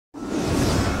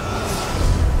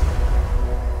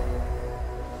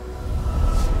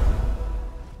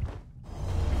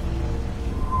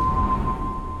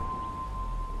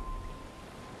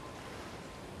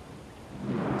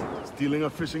stealing a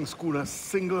fishing schooner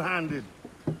single-handed.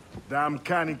 Damn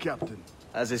canny, Captain.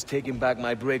 As is taking back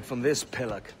my brig from this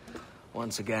pillock.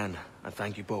 Once again, I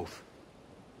thank you both.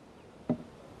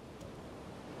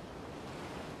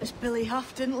 This Billy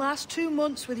Huff didn't last 2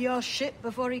 months with your ship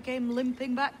before he came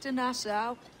limping back to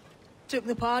Nassau. Took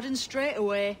the pardon straight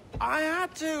away. I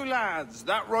had to, lads.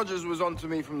 That Rogers was onto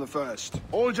me from the first.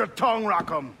 Hold your tongue,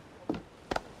 Rackham.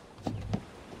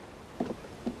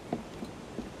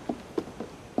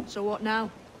 So what now?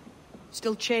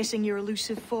 Still chasing your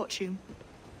elusive fortune?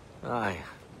 Aye,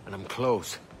 and I'm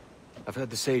close. I've heard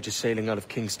the Sage is sailing out of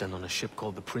Kingston on a ship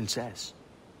called the Princess.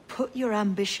 Put your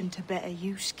ambition to better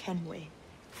use, Kenway.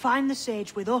 Find the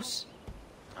Sage with us.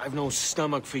 I've no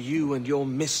stomach for you and your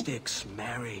mystics,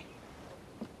 Mary.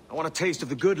 I want a taste of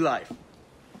the good life.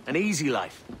 An easy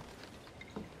life.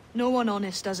 No one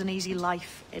honest has an easy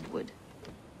life, Edward.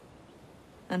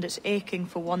 And it's aching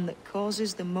for one that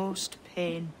causes the most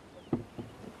pain.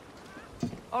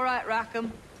 All right,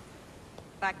 Rackham.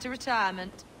 Back to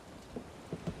retirement.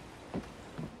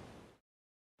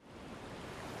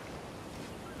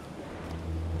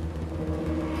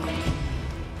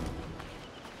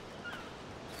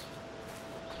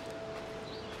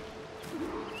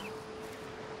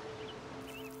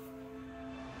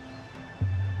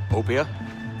 Utopia?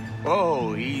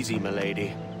 Oh, easy,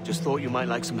 milady. Just thought you might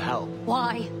like some help.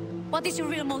 Why? What is your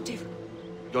real motive?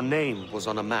 Your name was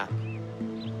on a map.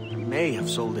 You may have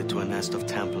sold it to a nest of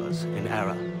Templars in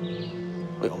error.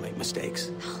 We all make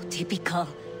mistakes. Oh, typical.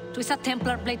 Twist a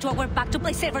Templar blade to our back to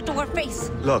play saver to our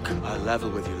face. Look, I'll level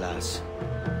with you, lass.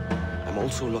 I'm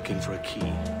also looking for a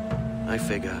key. I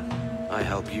figure, I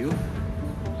help you,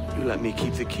 you let me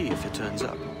keep the key if it turns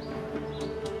up.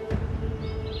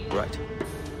 Right.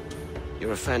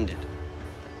 You're offended.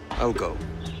 I'll go.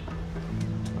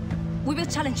 We will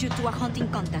challenge you to a hunting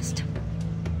contest.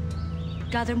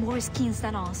 Gather more skins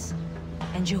than us,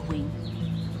 and you win.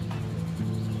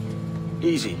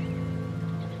 Easy.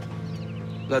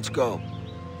 Let's go.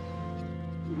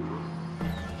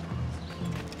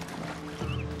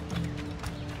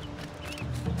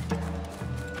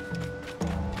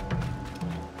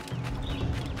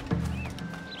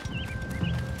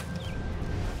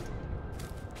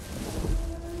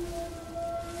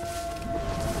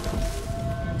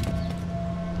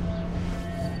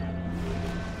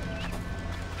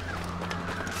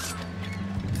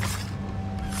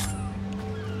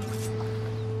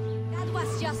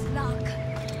 Just luck.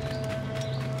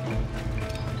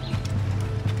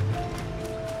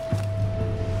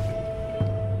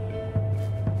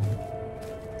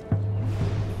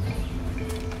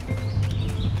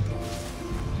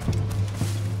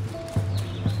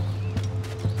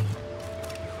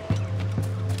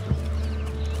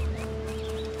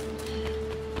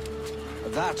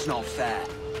 That's not fair.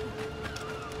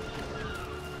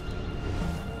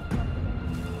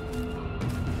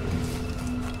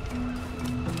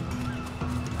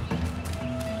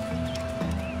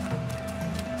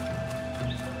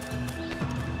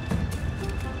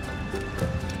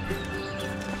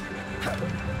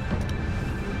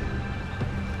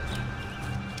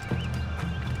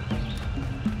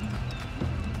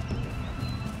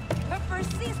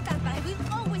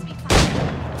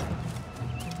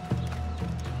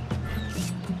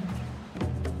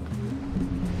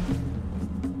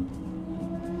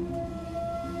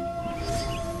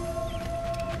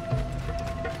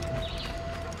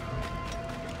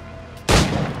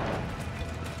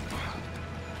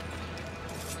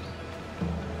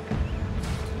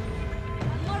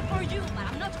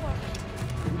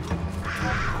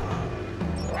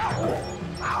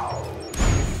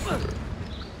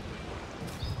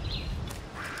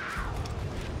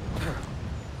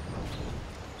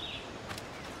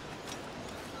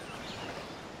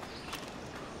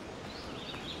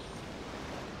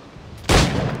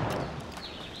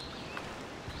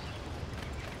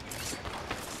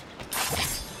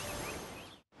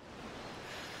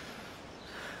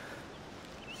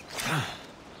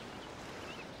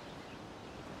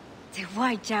 The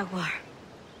White Jaguar.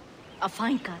 A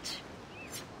fine catch.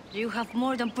 You have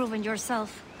more than proven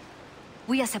yourself.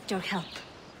 We accept your help.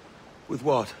 With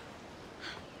what?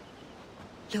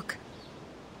 Look.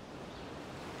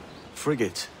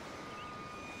 Frigate.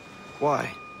 Why?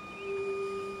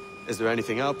 Is there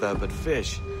anything out there but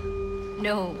fish?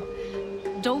 No.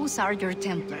 Those are your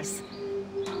Templars.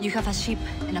 You have a ship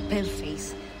and a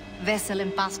paleface, vessel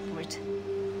and passport.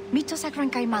 Meet us at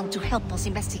Ratonhnhaké to help us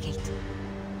investigate.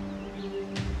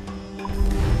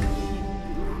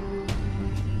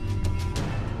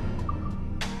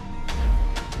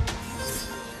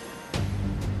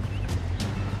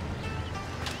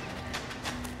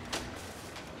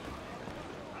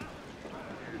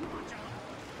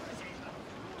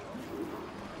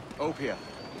 Opia.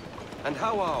 And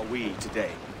how are we today?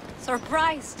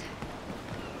 Surprised.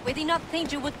 We did not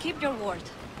think you would keep your word.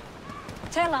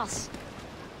 Tell us,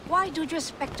 why do you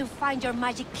expect to find your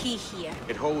magic key here?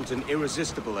 It holds an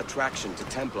irresistible attraction to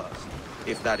Templars,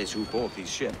 if that is who bought these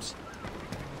ships.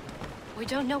 We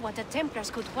don't know what the Templars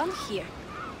could want here.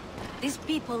 These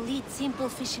people lead simple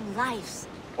fishing lives.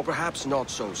 Or perhaps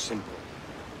not so simple.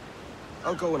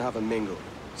 I'll go and have a mingle,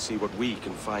 see what we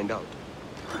can find out.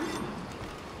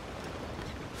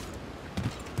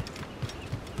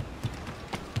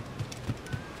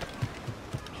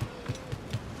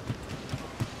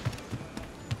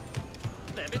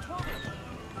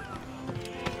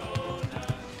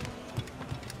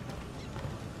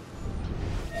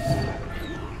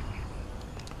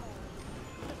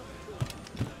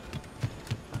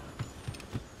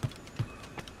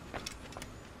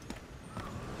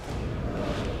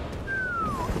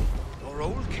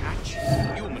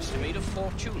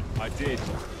 I did.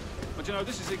 But you know,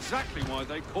 this is exactly why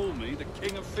they call me the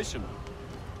King of Fishermen.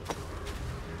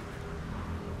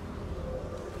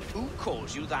 Who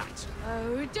calls you that?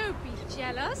 Oh, don't be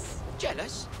jealous.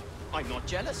 Jealous? I'm not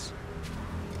jealous.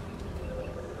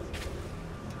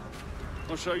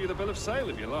 I'll show you the bill of sale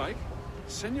if you like.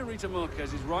 Senorita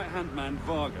Marquez's right-hand man,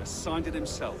 Vargas, signed it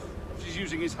himself. She's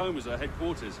using his home as her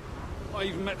headquarters. I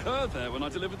even met her there when I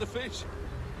delivered the fish.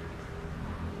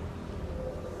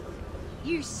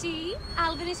 You see,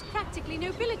 Alvin is practically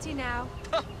nobility now.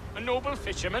 A noble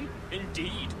fisherman,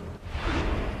 indeed.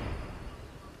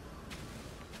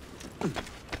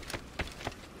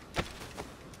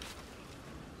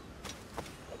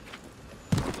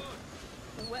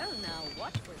 Well now,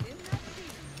 what was in that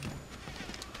sea?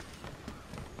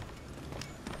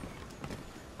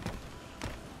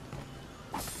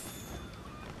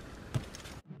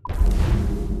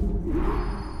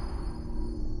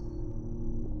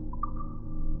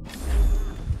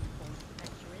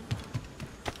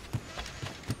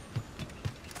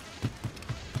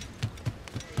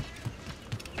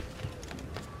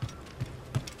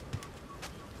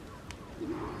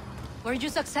 Were you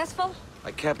successful?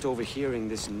 I kept overhearing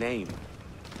this name.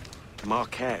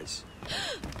 Marquez.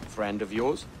 Friend of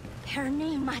yours? Her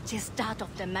name matches that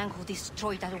of the man who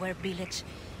destroyed our village.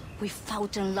 We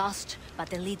fought and lost, but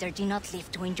the leader did not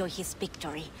live to enjoy his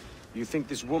victory. You think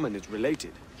this woman is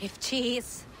related? If she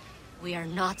is, we are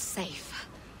not safe.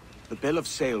 The bill of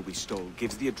sale we stole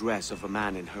gives the address of a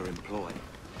man in her employ.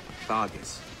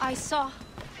 Vargas. I saw.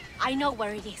 I know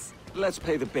where it is. Let's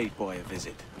pay the bait boy a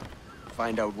visit.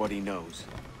 Find out what he knows.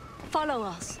 Follow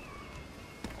us.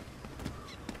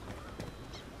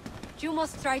 You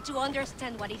must try to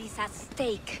understand what it is at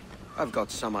stake. I've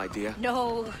got some idea.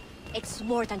 No, it's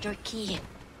more than your key.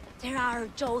 There are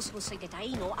those who say that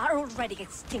Taino are already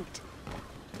extinct.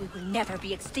 We will never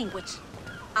be extinguished.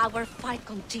 Our fight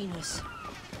continues.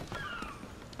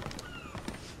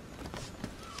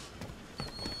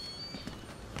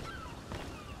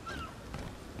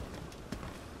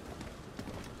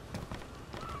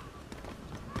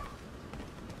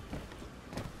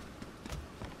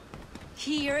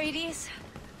 Here it is.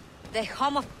 The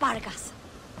home of Vargas.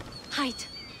 Hide.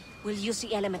 We'll use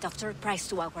the element of surprise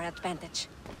to our advantage.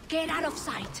 Get out of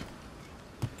sight.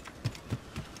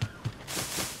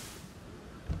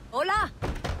 Hola!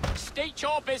 State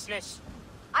your business.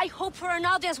 I hope for an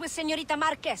audience with Señorita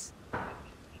Marquez.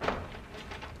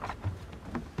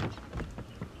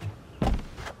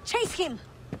 Chase him!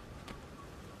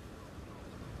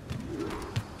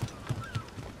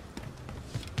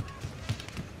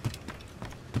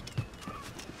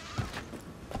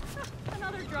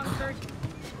 Another drunkard.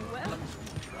 Well,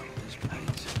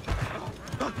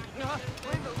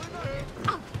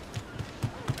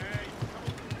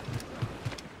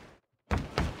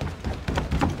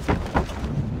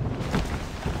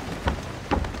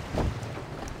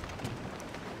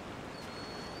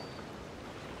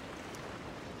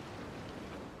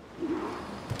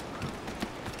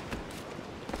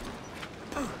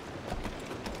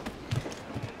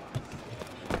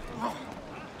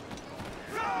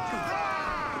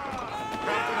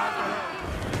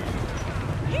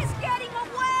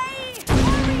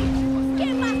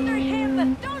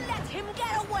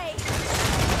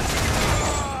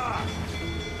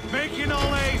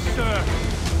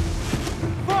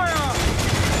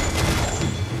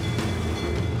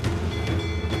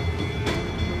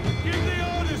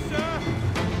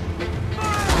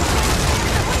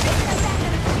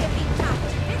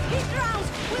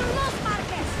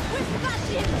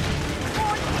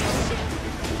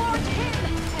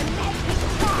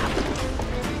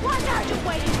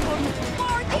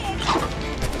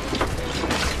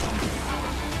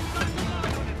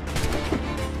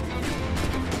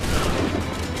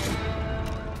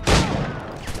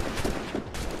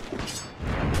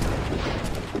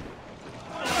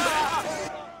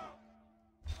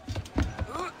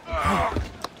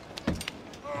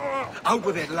 Out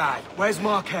with it, lad. Where's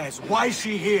Marquez? Why is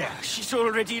she here? She's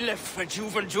already left for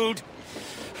Juventude.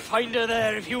 Find her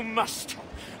there if you must.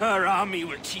 Her army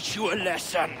will teach you a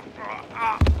lesson.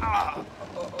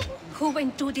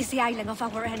 Juventude is the island of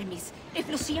our enemies. If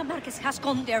Lucia Marquez has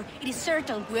gone there, it is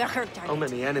certain we are her target. How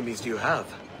many enemies do you have?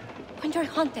 When you're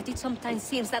hunted, it sometimes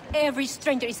seems that every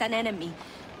stranger is an enemy.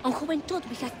 On Juventude,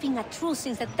 we have been at truce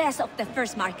since the death of the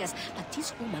first Marquez, but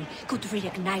this woman could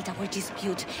reignite our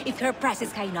dispute if her price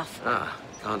is high enough. Ah,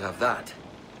 can't have that.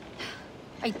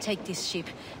 I take this ship.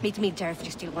 Meet me there if you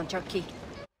still want your key.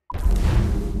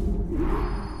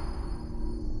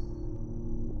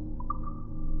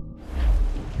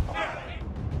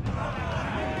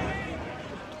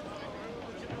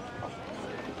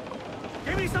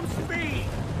 Give me some speed!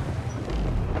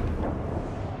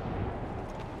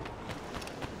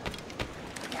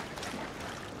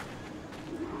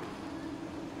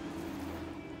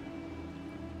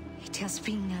 It has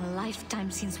been a lifetime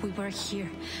since we were here.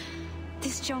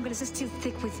 This jungle is still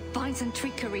thick with vines and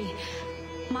trickery.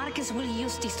 Marquez will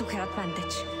use this to her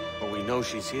advantage. But we know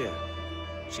she's here.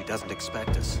 She doesn't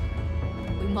expect us.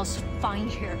 We must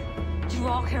find her,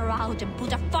 draw her out, and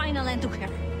put a final end to her.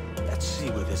 Let's see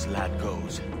where this lad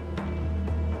goes.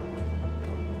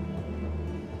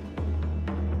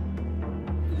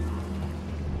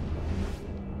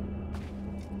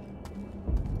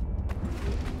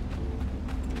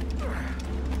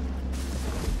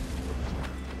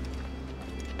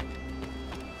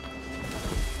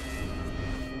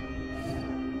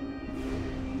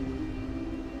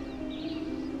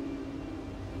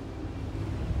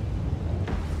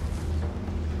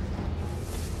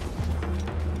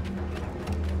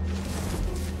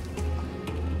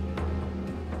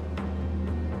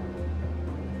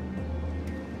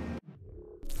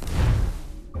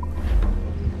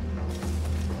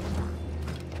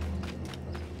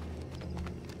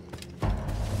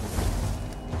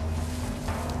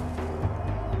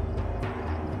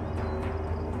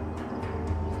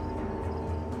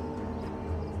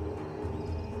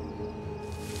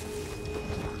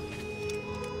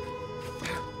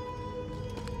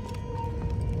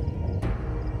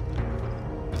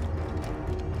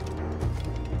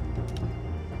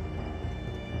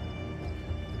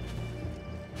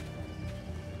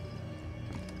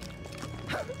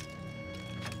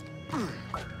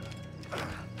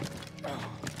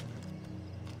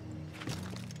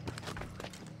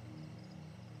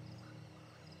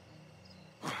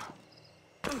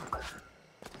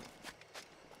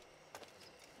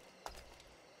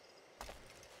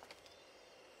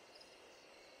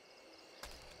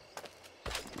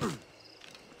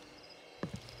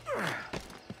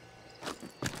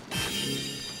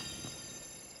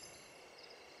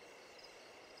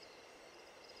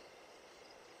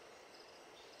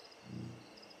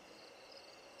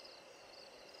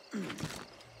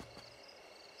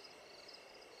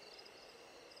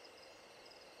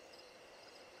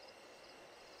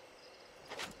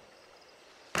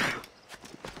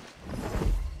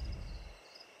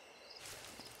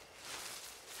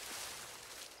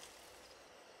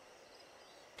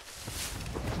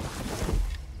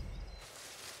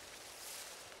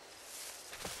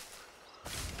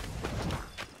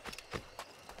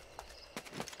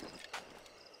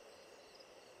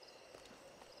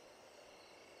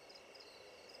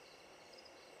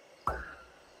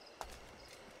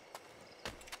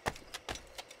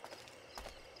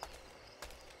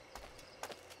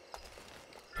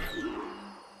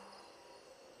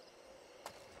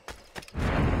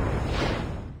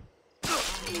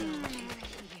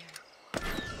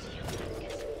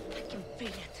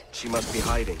 She must be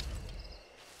hiding.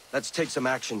 Let's take some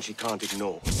action she can't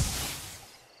ignore.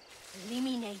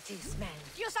 Eliminate this man.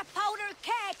 Use a powder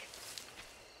keg!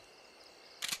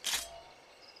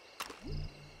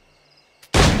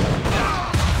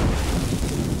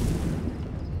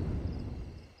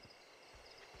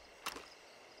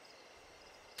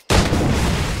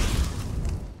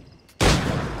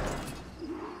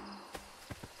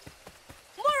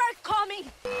 More are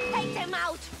coming! Take them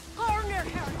out! Corner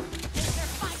her! Make her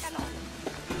fight alone!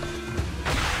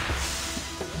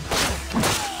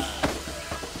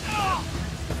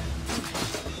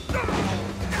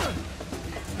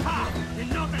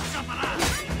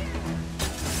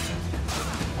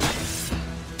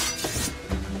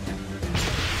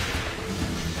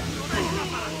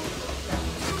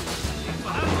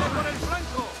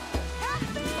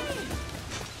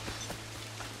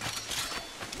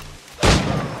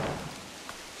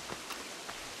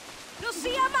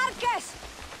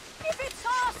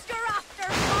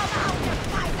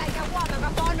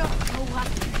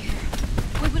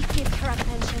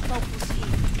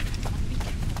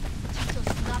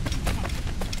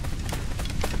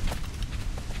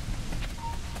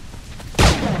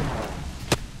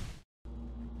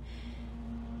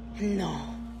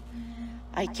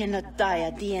 cannot die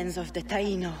at the ends of the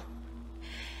Taino.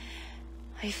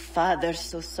 My father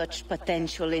saw such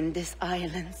potential in these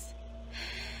islands.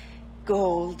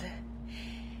 Gold,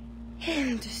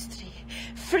 industry,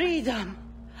 freedom.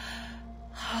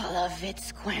 All of it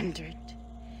squandered.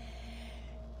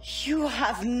 You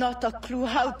have not a clue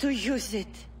how to use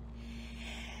it.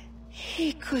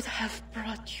 He could have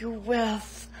brought you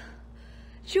wealth.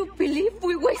 You believe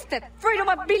we wasted freedom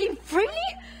of being freely?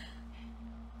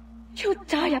 You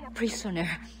die a prisoner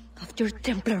of your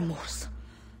Templar moors.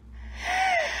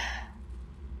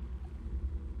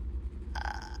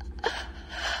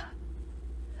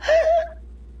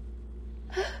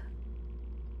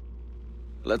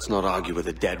 Let's not argue with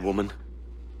a dead woman.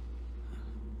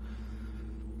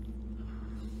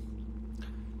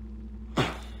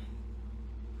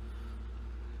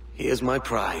 Here's my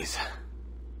prize.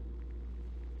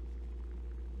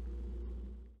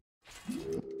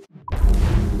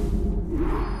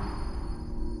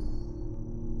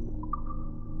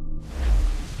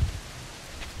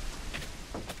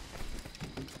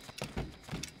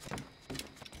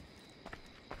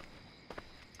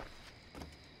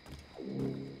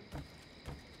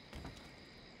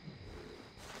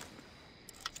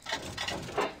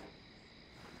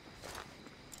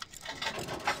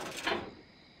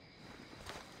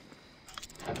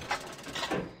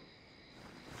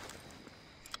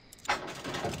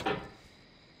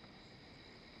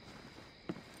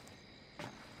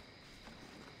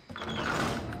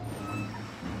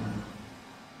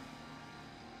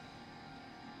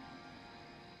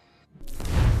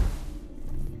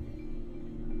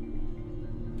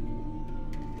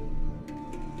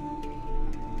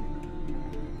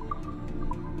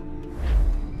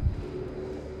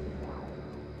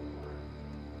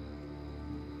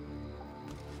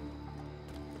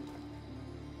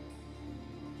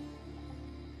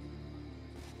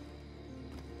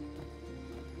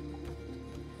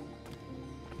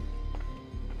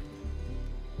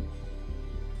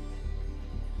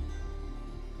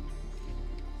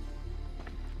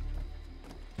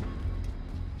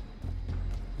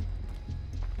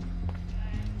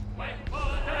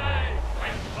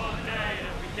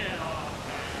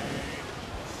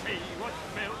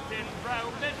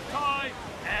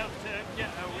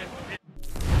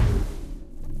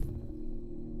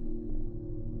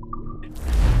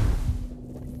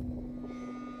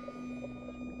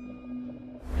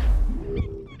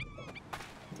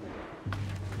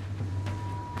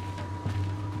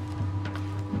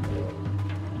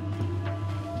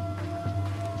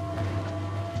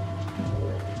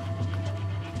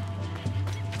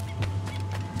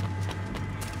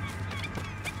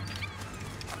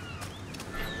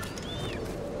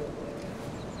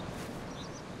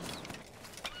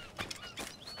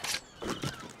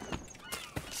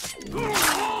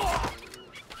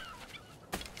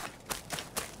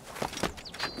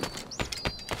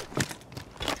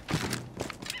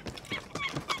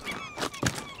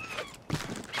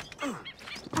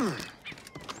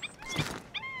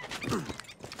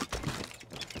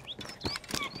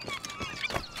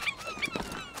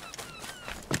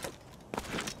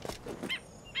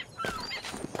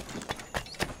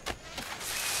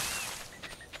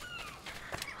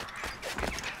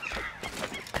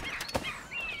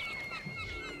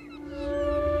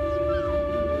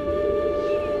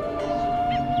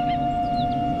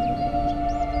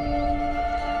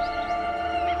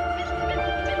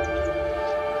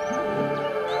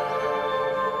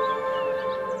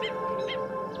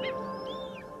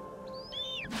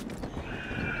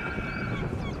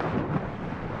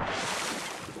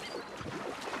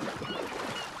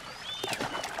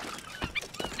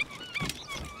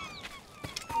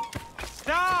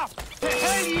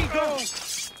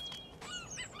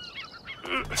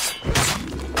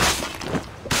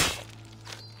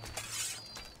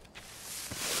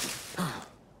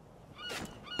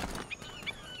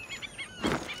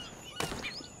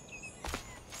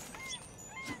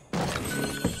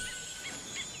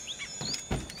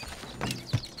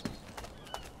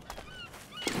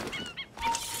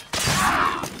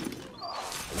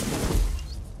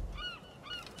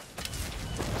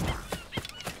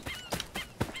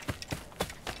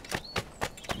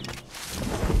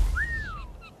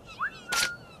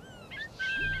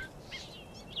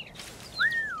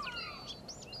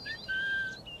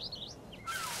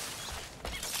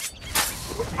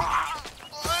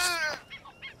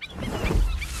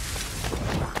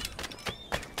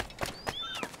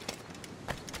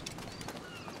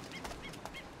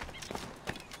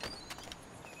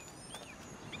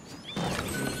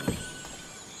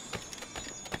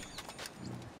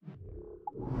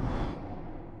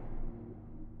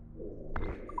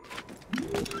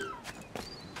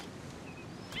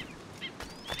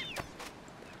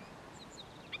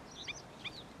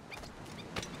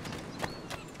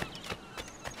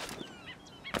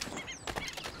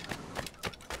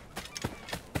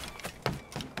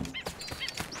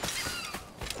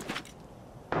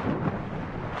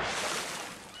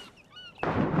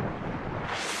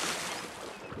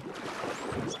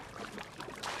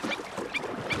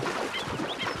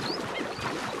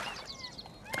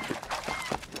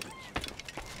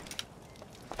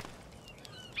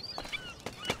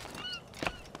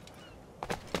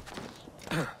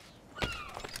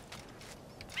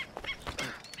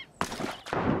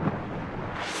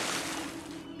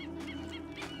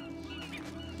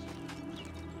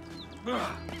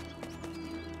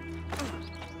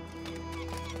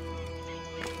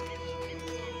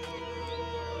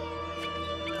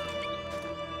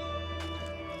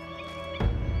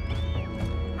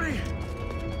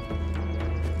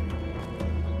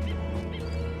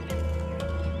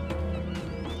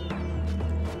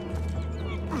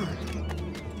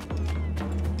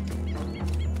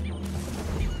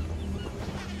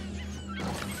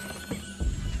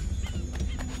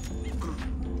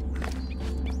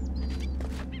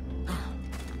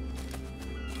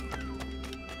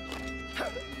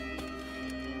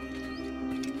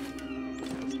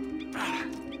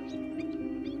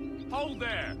 Hold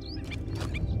there!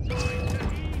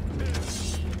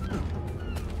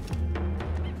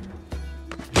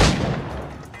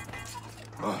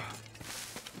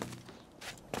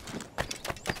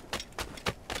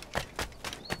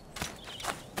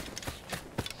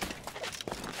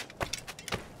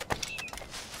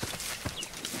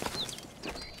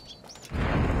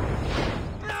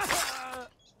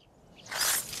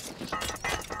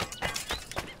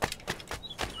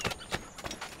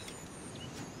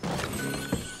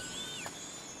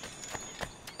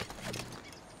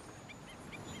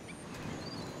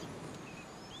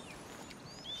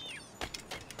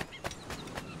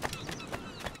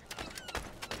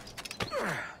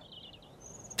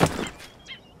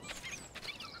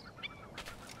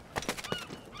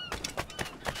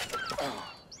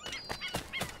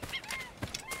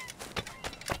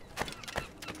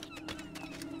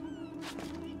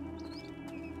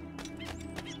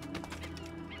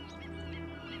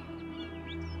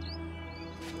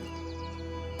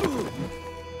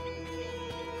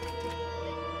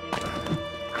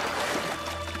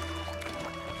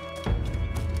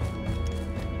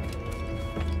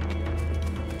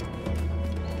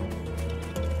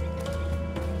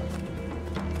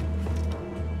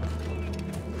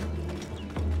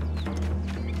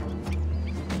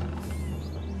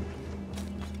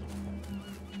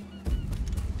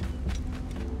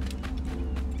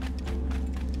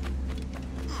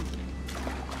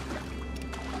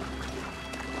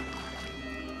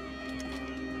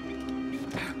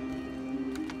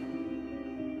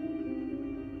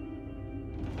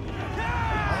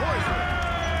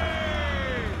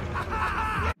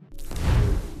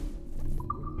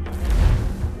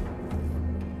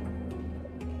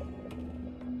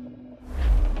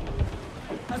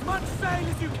 As much sail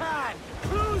as you can!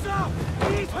 Cruise up!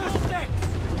 Eat her sticks!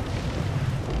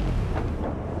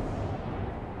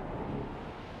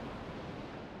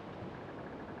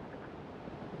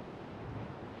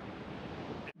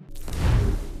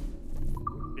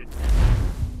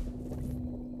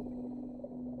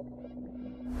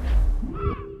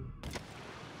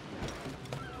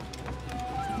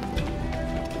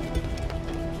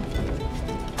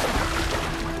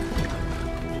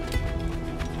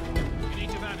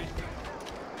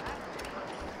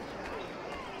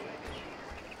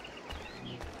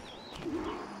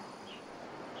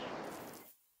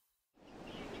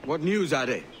 What news,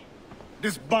 Ade?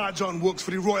 This Barjon works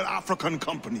for the Royal African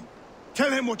Company. Tell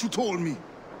him what you told me.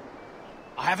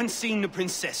 I haven't seen the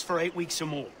princess for 8 weeks or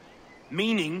more,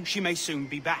 meaning she may soon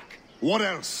be back. What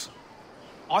else?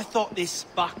 I thought this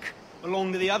buck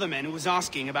belonged to the other men who was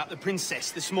asking about the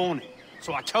princess this morning.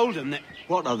 So I told him that...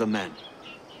 What other men?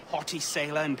 Haughty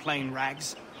sailor in plain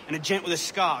rags, and a gent with a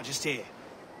scar just here.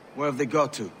 Where have they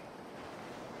got to?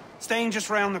 Staying just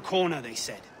round the corner, they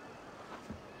said.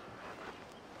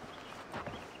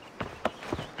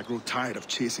 I grow tired of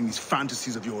chasing these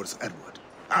fantasies of yours, Edward.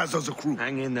 As does the crew.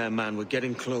 Hang in there, man. We're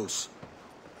getting close.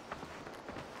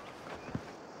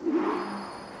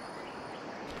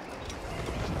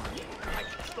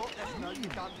 Stop this now, you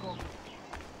can't go.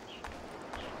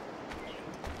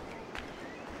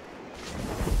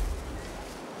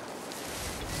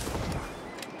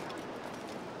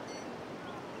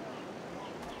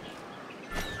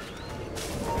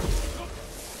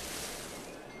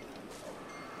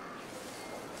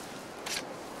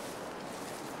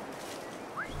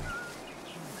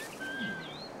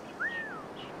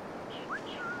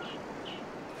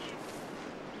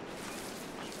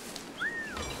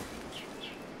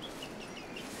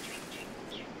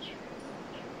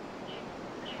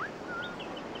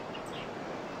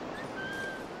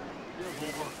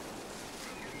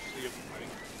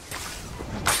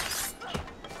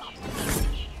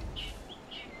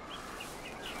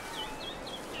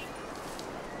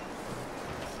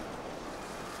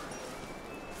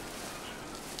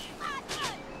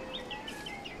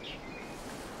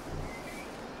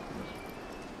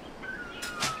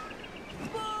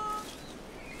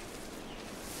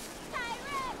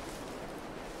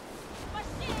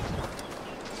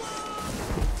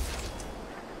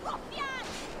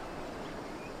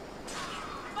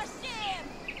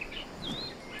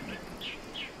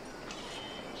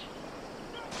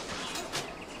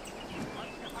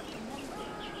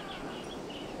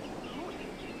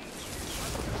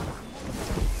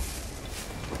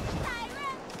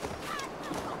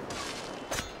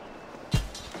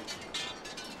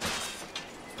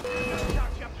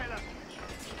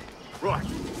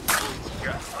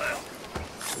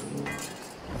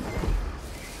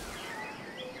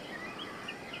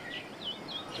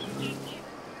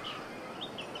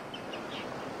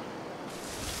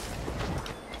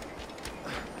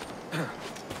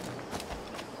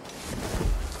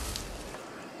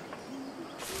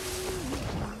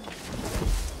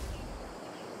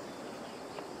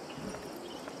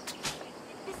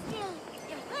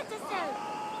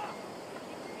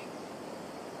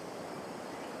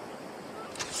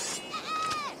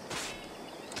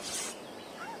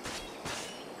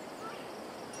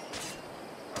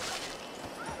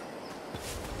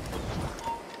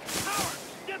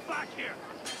 here!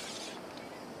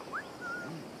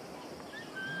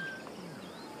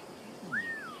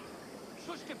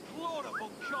 Such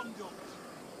deplorable conduct!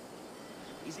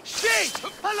 Is it shit?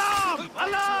 Alarm!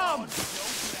 Alarm!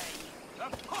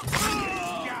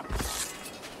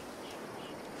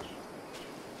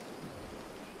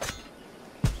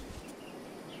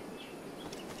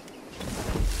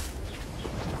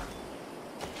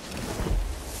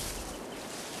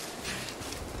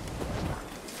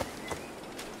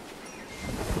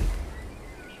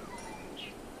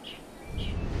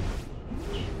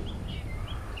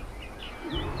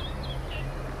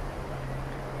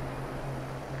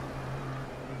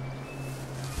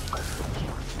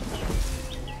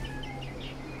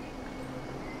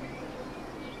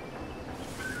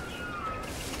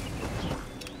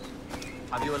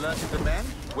 Have you alerted the men?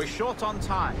 We're short on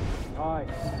time. Aye.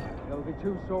 There'll be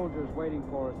 2 soldiers waiting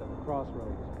for us at the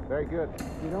crossroads. Very good.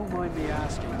 If you don't mind me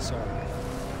asking, sir,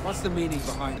 what's the meaning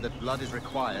behind that blood is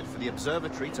required for the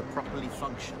observatory to properly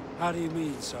function? How do you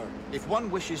mean, sir? If one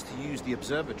wishes to use the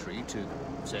observatory to,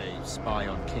 say, spy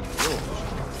on King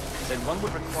George, then one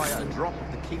would require a drop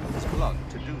of the king's blood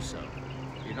to do so.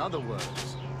 In other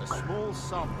words, a small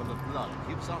sample of blood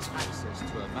gives us access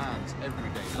to a man's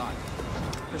everyday life.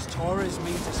 Does Torres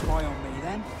mean to spy on me,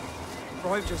 then?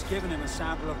 For I've just given him a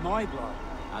sample of my blood.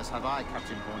 As have I,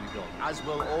 Captain Hornigold, as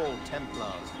will all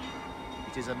Templars.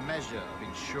 It is a measure of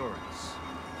insurance.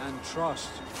 And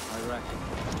trust, I reckon.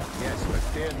 Yes, but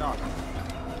fear not.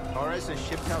 Torres has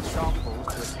shipped out samples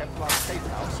to a Templar safe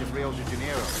house in Rio de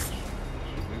Janeiro.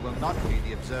 We will not be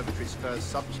the observatory's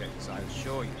first subjects, I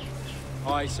assure you.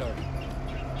 Aye, sir.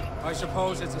 I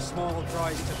suppose it's a small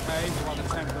price to pay for what the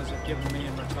Templars have given me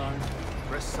in return.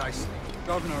 Precisely.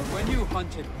 Governor, when you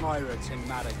hunted pirates in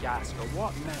Madagascar,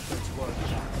 what methods were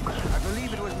they? I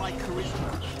believe it was my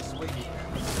charisma that persuaded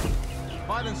them.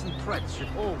 Violence and threats should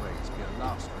always be a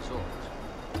last resort.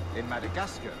 In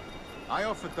Madagascar, I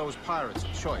offered those pirates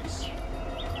a choice.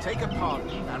 Take a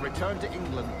pardon and return to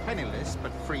England penniless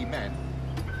but free men,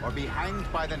 or be hanged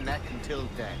by the neck until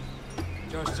dead.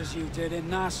 Just as you did in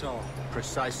Nassau.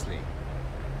 Precisely.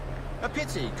 A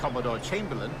pity Commodore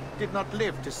Chamberlain did not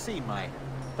live to see my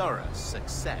thorough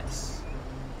success.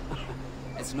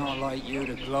 It's not like you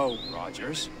to gloat,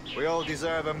 Rogers. We all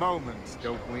deserve a moment,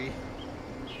 don't we?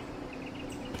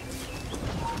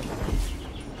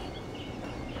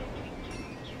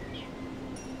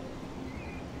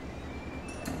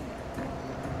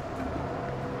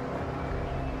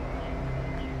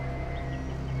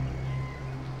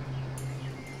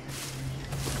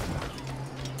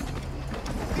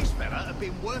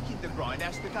 Been working the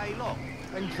grindhouse the day long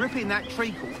and dripping that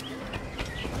treacle.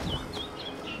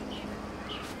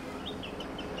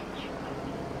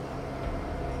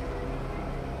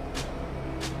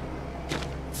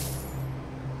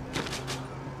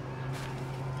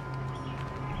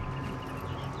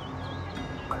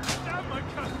 Damn my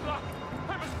cursed luck!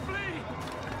 I must flee!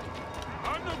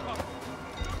 I'm no cop.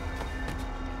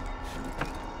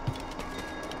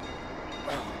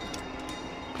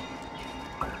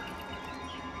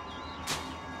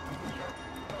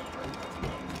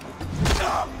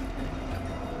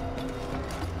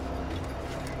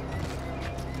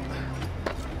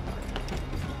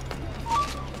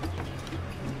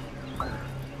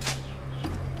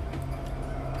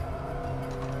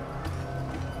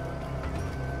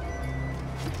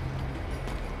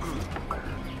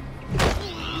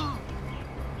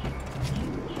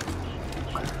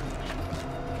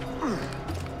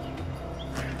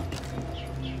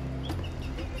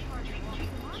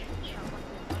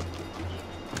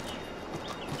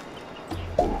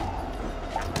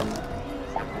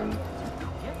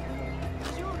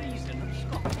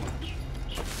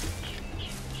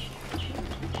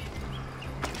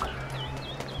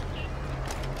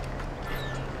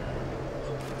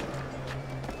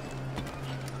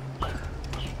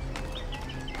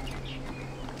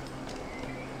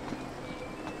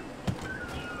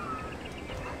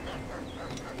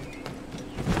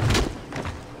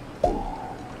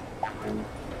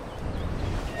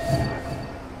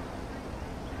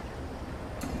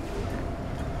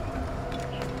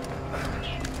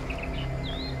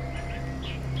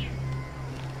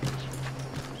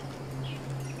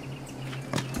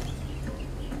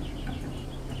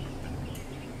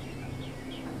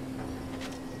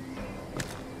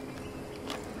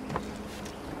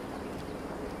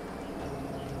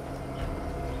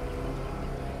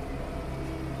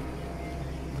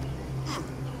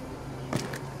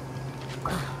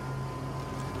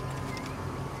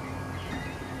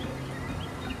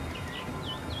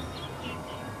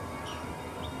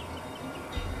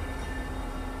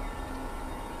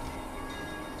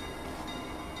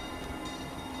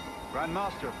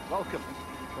 Grandmaster, welcome.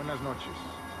 Buenas noches.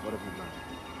 What have you learned?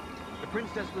 The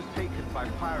princess was taken by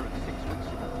pirates 6 weeks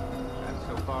ago. And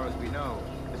so far as we know,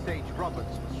 the sage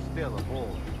Roberts was still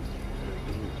aboard.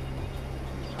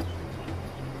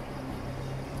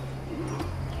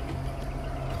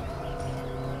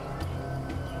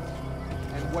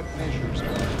 And what measures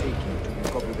are you taking to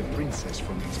recover the princess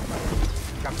from these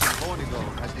pirates? Captain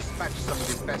Hornigold has dispatched some of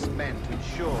his best men to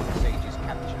ensure the sage's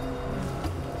capture.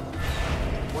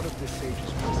 What of the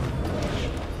sage's present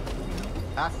location?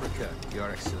 Africa,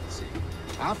 Your Excellency.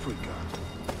 Africa?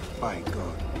 By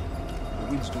God. The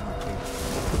winds do not favor.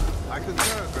 I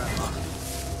concur,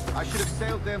 Grandmaster. I should have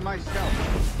sailed there myself.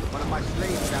 One of my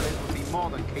slave galleys would be more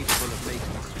than capable of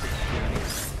making a swift journey.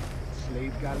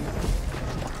 Slave galley?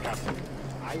 Captain,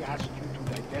 I asked you to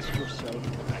divest yourself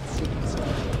of that simple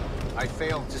service. I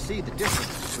failed to see the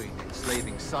difference between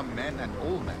enslaving some men and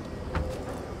all men.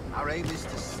 Our aim is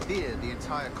to steer the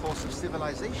entire course of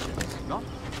civilization, is it not?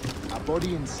 A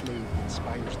body enslaved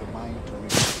inspires the mind to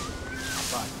reason.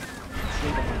 But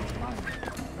enslave a man's mind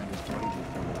and his body will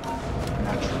follow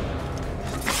naturally.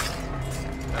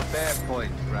 A fair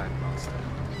point, Grandmaster.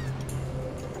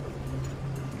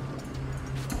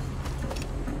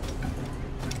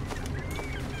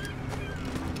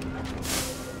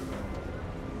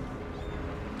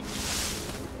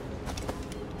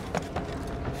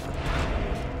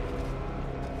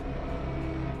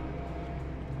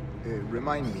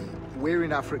 Remind me, where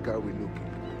in Africa are we looking?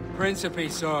 Principe,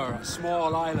 sir. A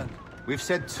small island. We've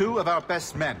sent 2 of our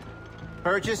best men,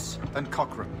 Burgess and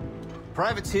Cochrane.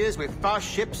 Privateers with fast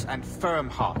ships and firm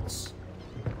hearts.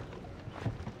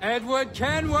 Edward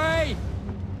Kenway!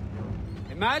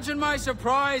 Imagine my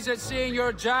surprise at seeing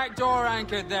your jackdaw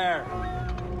anchored there.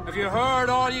 Have you heard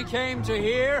all you came to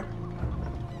hear?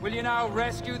 Will you now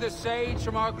rescue the sage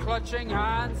from our clutching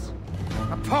hands?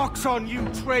 A pox on you,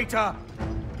 traitor!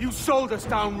 You sold us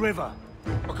downriver.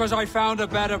 Because I found a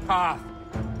better path.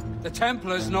 The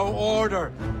Templars know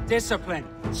order, discipline,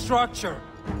 structure.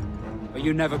 But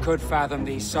you never could fathom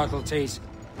these subtleties.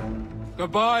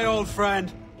 Goodbye, old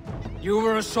friend. You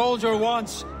were a soldier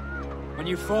once, when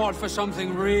you fought for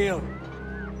something real.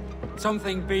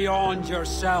 Something beyond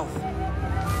yourself.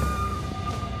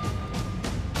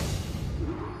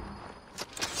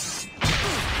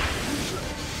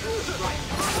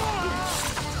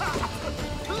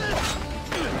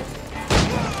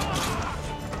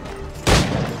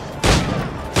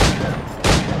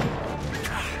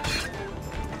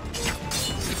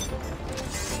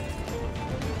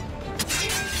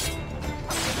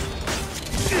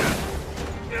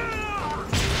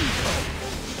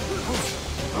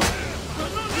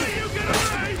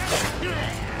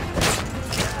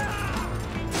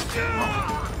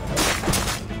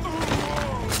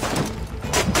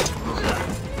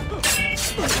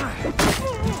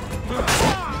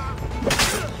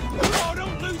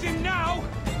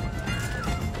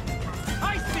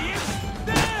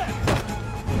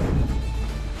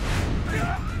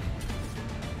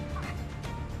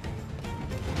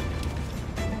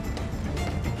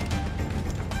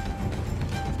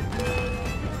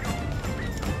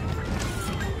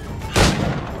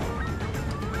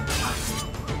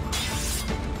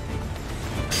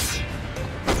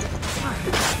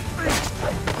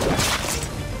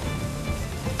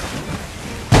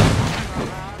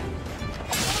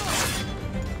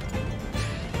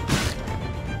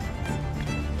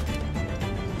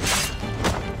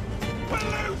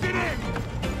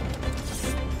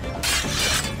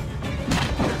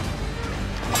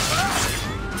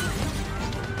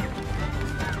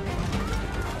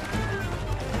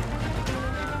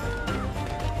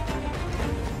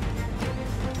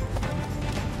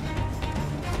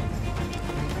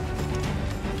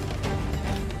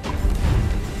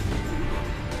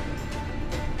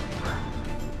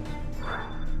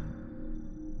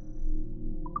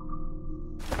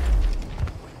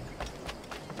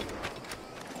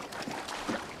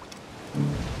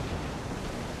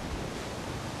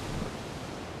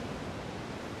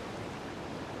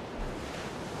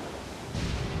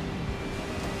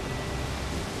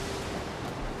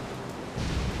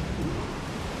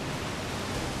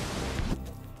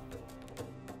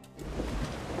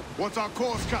 What's our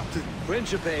course, Captain?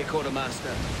 Principe,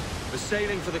 Quartermaster. We're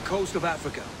sailing for the coast of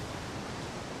Africa.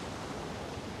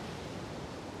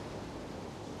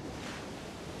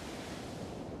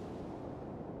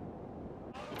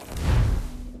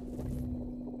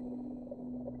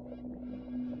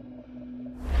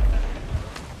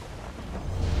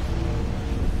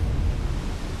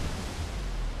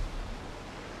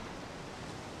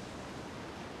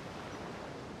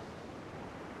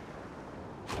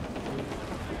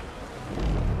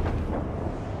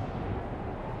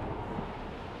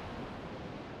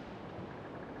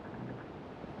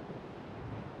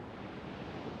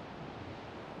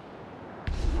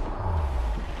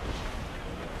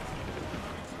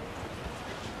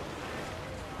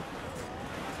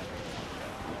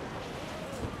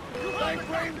 Find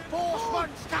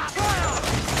reinforcements! Fire!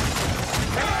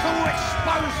 They're too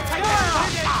exposed to the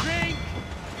drink!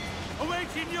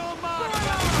 Awaiting your mark!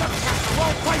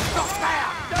 Won't waste up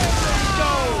there! There we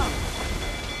go!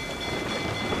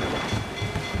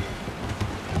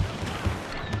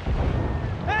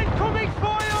 Incoming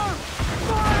fire!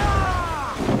 Fire!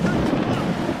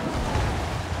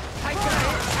 Take a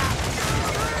hit!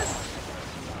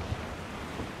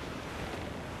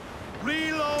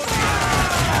 Reload!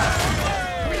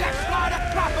 We left fly the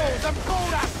troubles and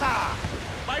pulled us, sir!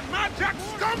 My magic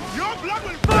stump! Your blood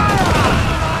will fire!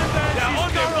 They're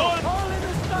on their own! All in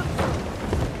the stump!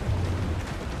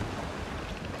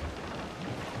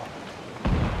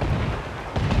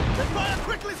 They fire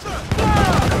quickly, sir!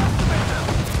 Fire!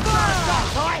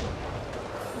 Fire! Time!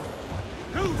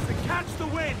 Loose and catch the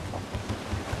wind!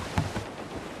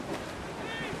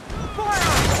 Fire!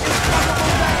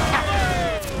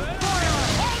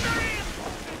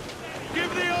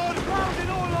 Give the order! Round in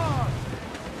all arms!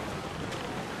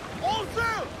 All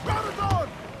sail! Ratonhnhaké!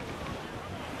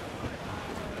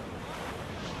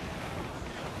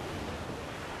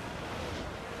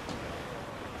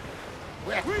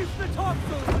 Reef the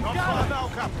topsails and Not far now,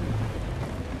 Captain.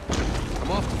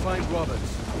 I'm off to find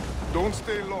Roberts. Don't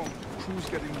stay long. The crew's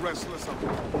getting restless up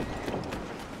there.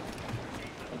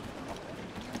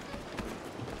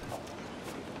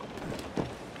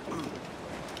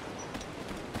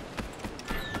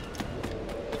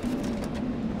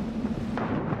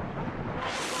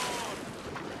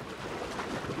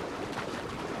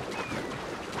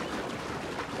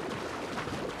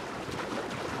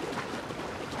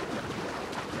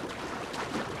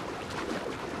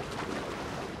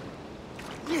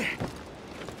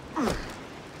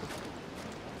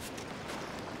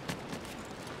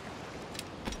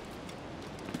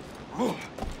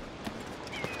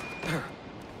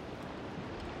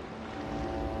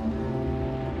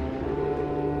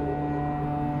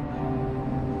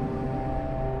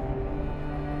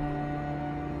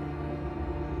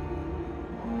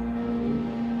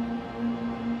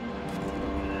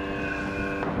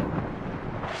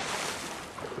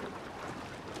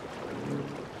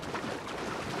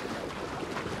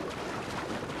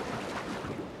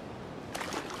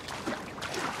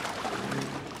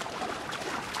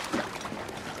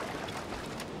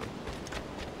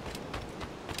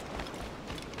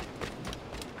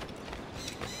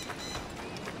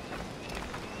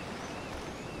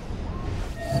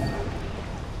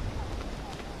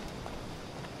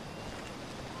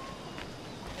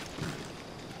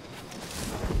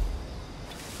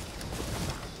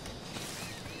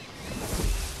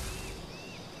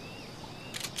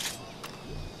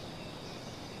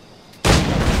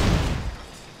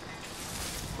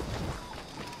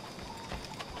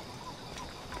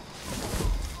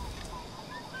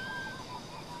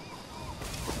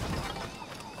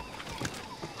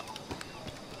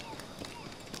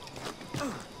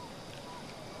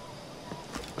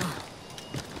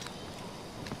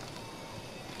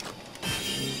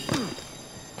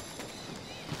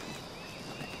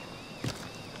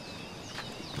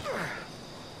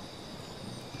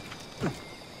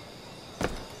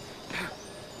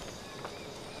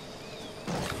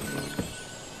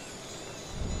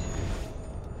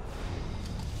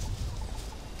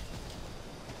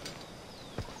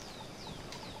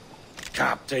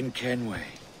 Captain Kenway.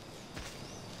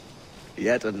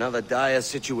 Yet another dire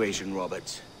situation,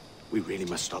 Roberts. We really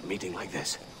must stop meeting like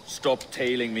this. Stop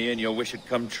tailing me and your wish had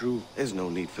come true. There's no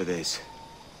need for this.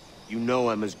 You know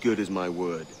I'm as good as my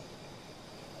word.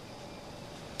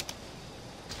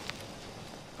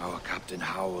 Our Captain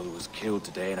Howell was killed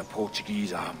today in a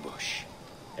Portuguese ambush.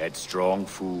 Headstrong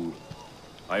fool.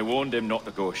 I warned him not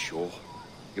to go ashore.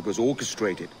 It was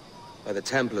orchestrated by the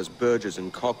Templars, Burgess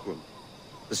and Cockram.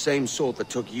 The same sort that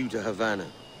took you to Havana.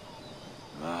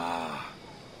 Ah.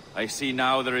 I see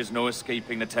now there is no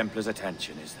escaping the Templars'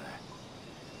 attention, is there?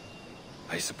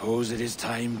 I suppose it is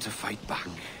time to fight back.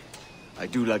 I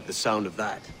do like the sound of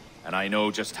that. And I know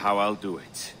just how I'll do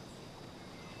it.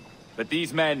 But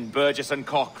these men, Burgess and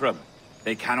Cockram,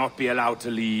 they cannot be allowed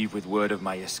to leave with word of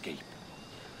my escape.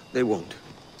 They won't.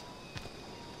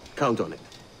 Count on it.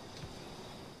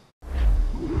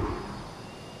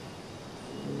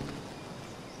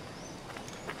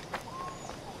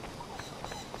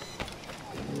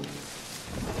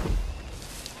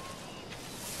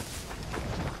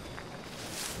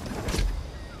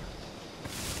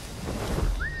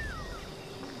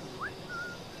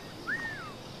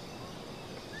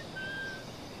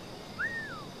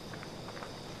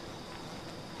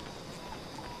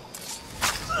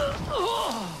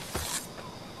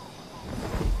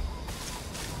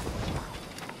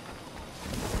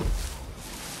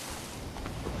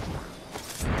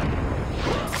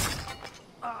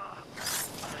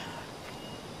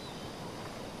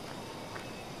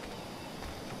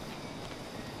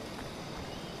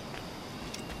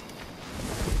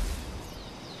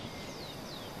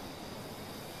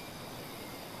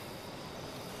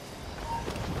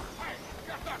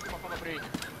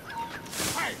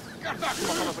 Hey, guarda!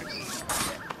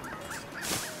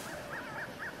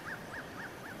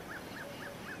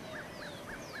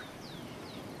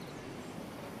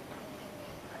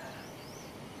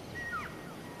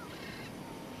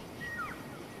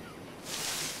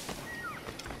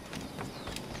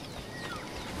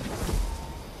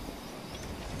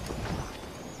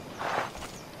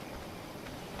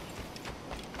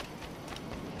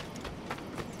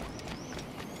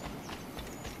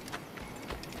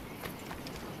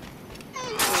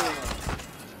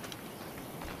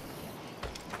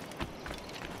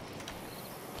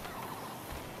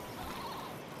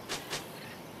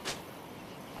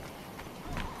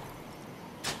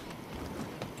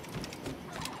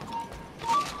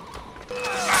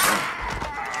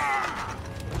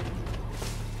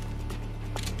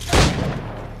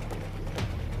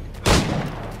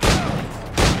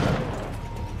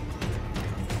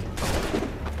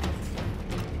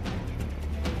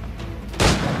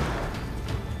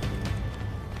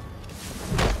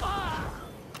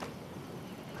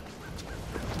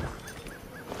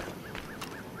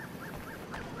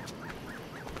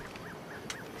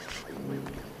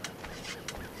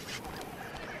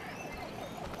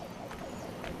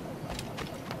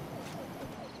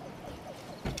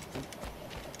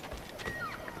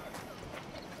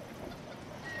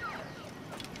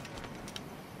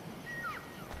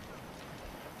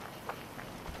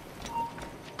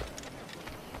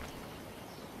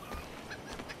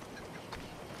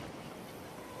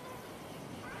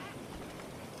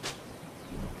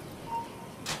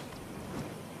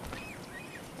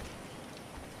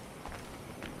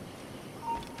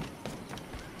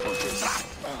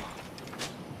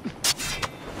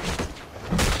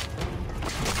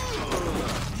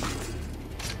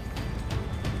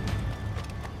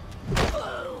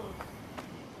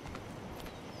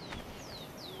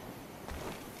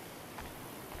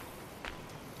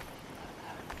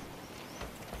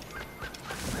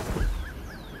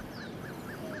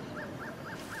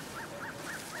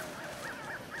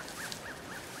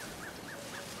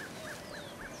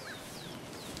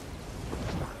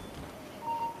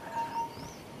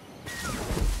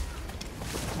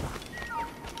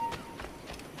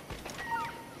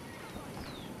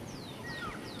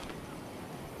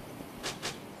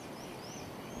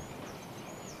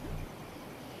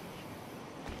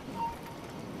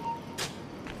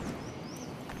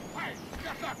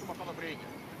 Uma palavrinha.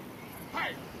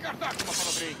 Vai, guardar uma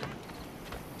palavrinha.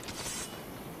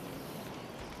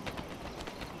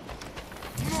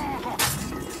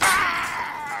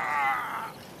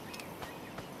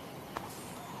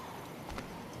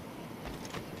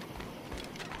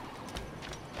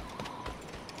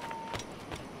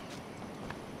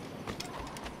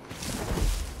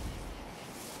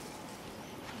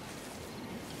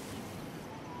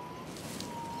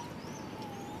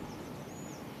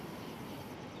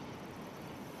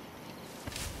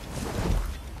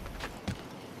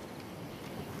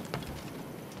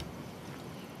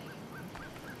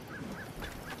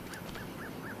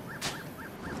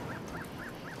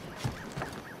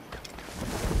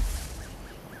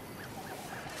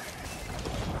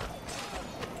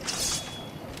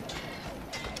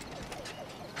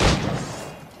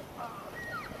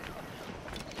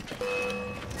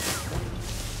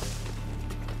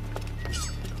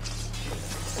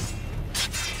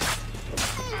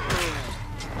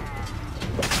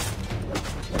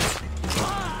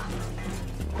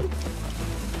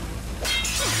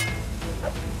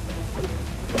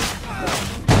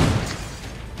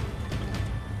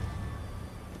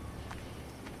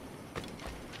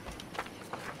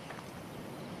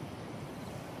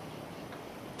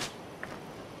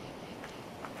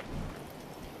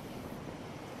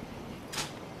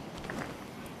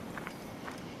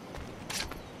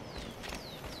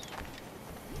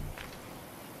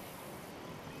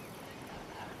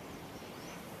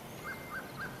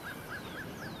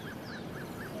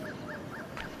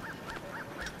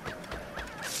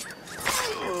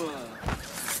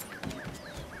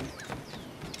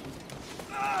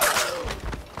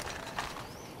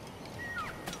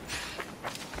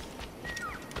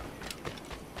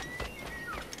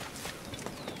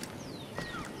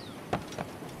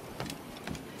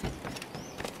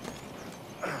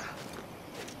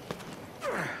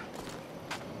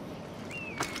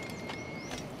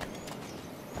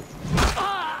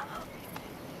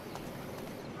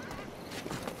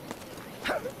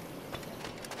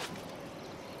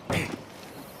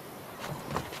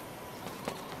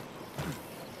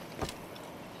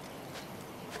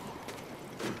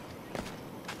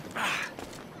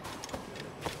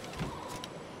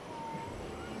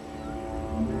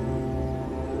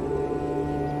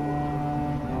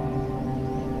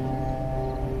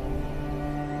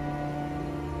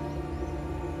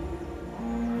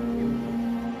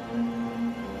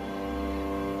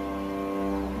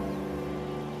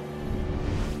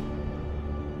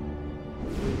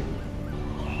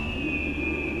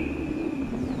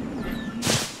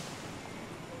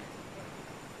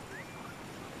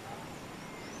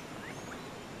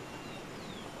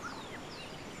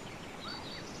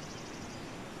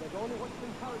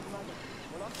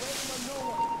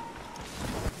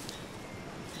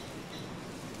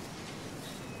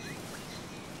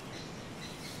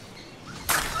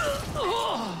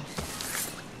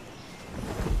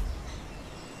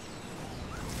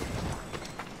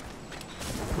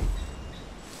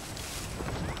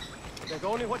 There's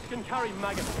only what you can carry,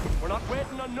 maggot. We're not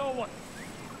waiting on no one.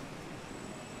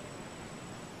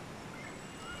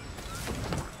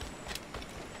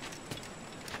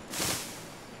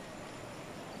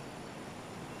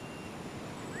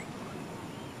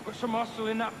 Put some muscle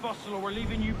in that fossil or we're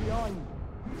leaving you behind.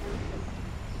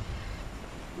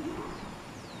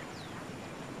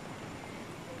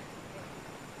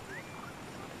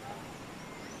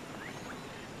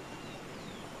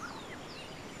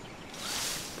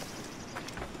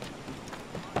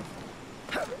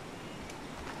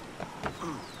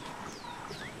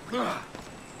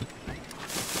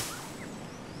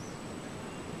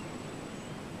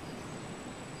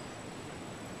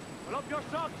 Pull up your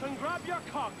socks and grab your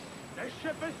cocks. This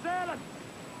ship is sailing.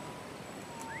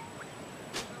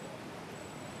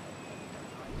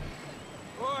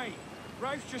 Oi!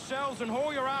 Roust yourselves and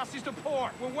haul your asses to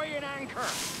port. We're weighing anchor.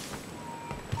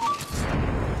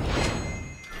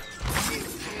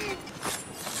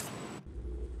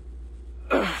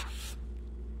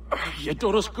 You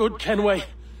done us good, Kenway.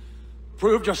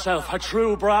 Proved yourself a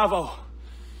true bravo.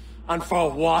 And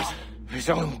for what? His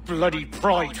own bloody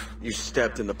pride. You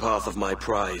stepped in the path of my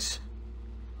prize.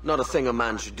 Not a thing a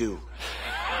man should do.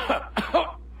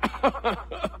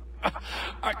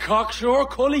 A cocksure,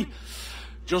 Cully.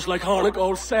 Just like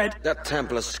Hornigold said. That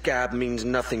Templar scab means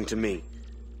nothing to me.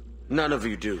 None of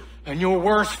you do. And you're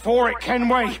worse for it,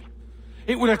 Kenway.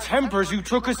 It were the Templars who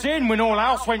took us in when all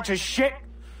else went to shit.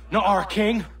 Not our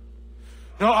king.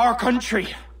 Not our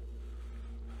country.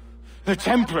 The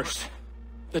Templars.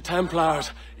 The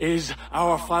Templars is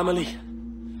our family.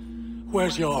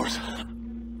 Where's yours?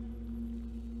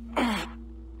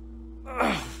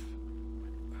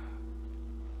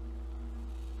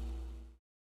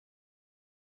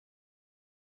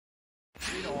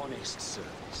 In honest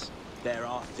service, there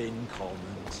are thin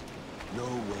commons, no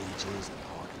wages and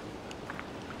hard labour.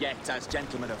 Yet, as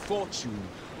gentlemen of fortune,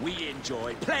 we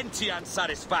enjoy plenty and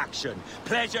satisfaction,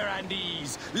 pleasure and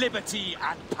ease, liberty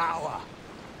and power.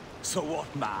 So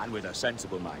what man with a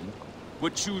sensible mind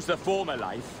would choose the former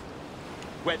life,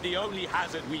 when the only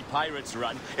hazard we pirates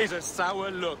run is a sour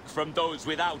look from those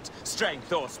without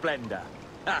strength or splendor?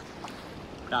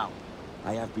 Now,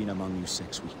 I have been among you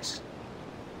 6 weeks,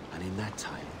 and in that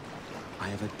time, I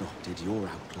have adopted your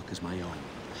outlook as my own,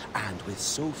 and with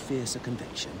so fierce a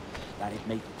conviction that it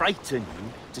may frighten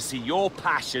you to see your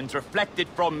passions reflected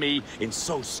from me in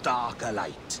so stark a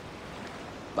light.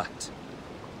 But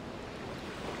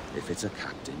if it's a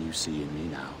captain you see in me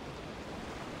now,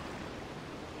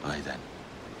 then,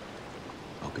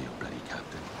 I'll be your bloody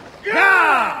captain.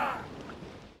 Yeah!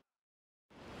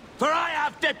 For I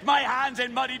have dipped my hands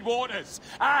in muddied waters,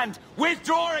 and,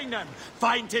 withdrawing them,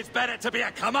 find 'tis better to be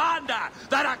a commander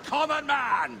than a common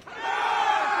man!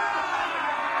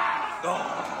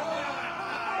 Oh.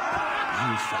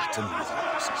 You flatter me with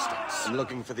your persistence. I'm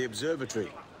looking for the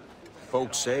observatory.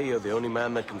 Folks say you're the only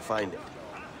man that can find it.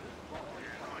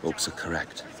 Folks are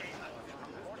correct.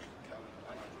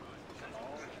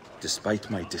 Despite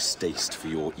my distaste for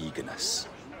your eagerness,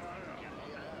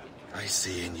 I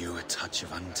see in you a touch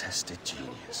of untested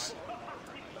genius.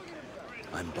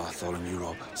 I'm Bartholomew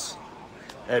Roberts.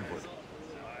 Edward.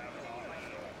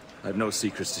 I've no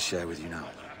secrets to share with you now.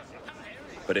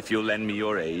 But if you'll lend me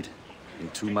your aid, in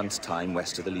 2 months' time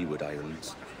west of the Leeward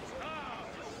Islands,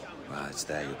 well, it's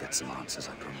there you'll get some answers,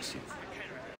 I promise you.